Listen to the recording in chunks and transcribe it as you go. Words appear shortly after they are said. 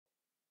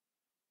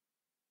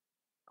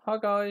Hi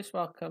guys,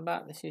 welcome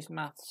back. This is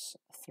Maths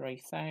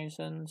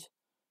 3000.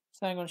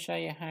 So I'm going to show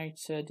you how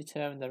to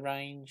determine the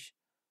range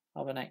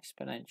of an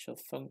exponential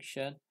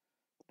function.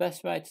 The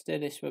best way to do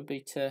this would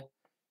be to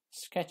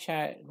sketch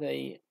out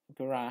the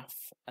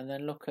graph and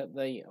then look at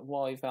the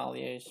y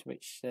values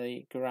which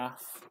the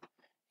graph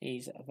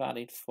is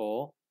valid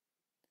for.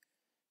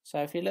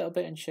 So if you're a little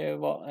bit unsure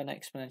what an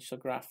exponential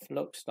graph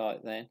looks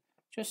like, then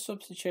just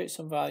substitute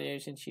some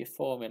values into your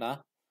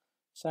formula.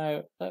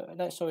 So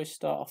let's always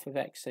start off with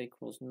x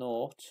equals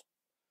 0.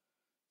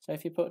 So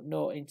if you put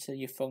 0 into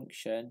your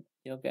function,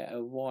 you'll get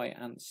a y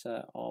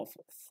answer of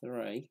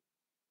 3.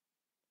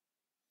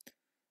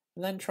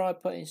 And then try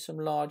putting some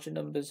larger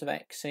numbers of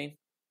x in.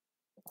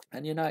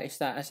 And you notice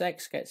that as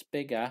x gets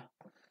bigger,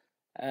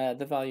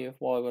 the value of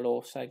y will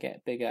also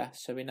get bigger.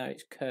 So we know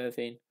it's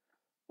curving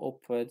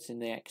upwards in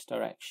the x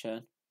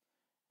direction.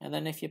 And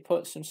then if you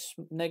put some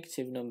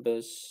negative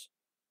numbers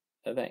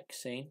of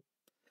x in,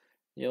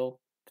 you'll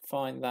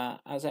find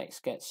that as x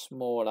gets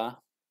smaller,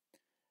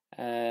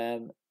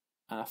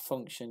 our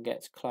function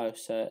gets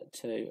closer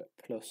to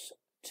plus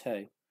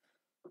 2.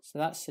 So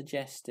that's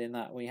suggesting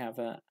that we have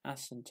an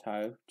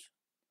asymptote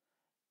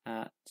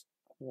at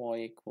y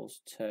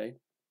equals 2.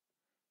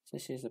 So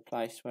this is the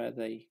place where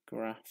the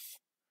graph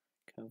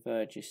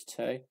converges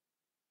to.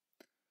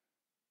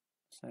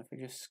 So if we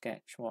just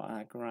sketch what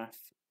our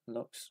graph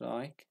looks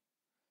like,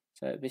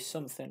 so it'd be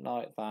something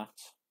like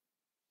that.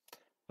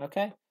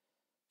 Okay,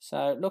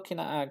 so looking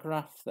at our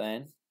graph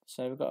then,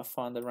 so we've got to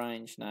find the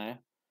range now.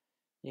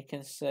 You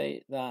can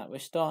see that we're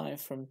starting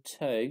from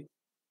 2,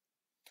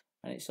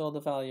 and it's all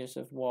the values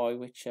of y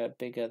which are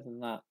bigger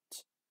than that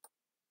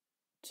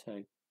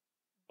 2.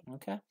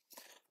 Okay,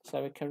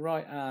 so we can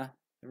write our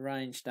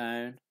range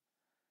down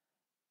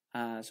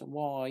as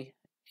y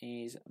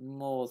is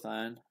more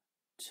than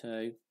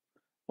 2,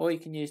 or you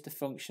can use the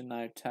function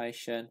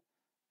notation,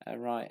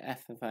 write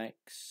f of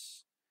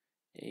x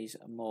is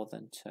more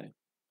than 2.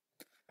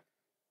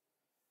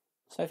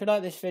 So if you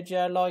like this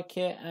video, like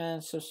it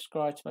and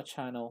subscribe to my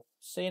channel.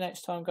 See you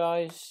next time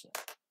guys.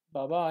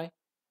 Bye bye.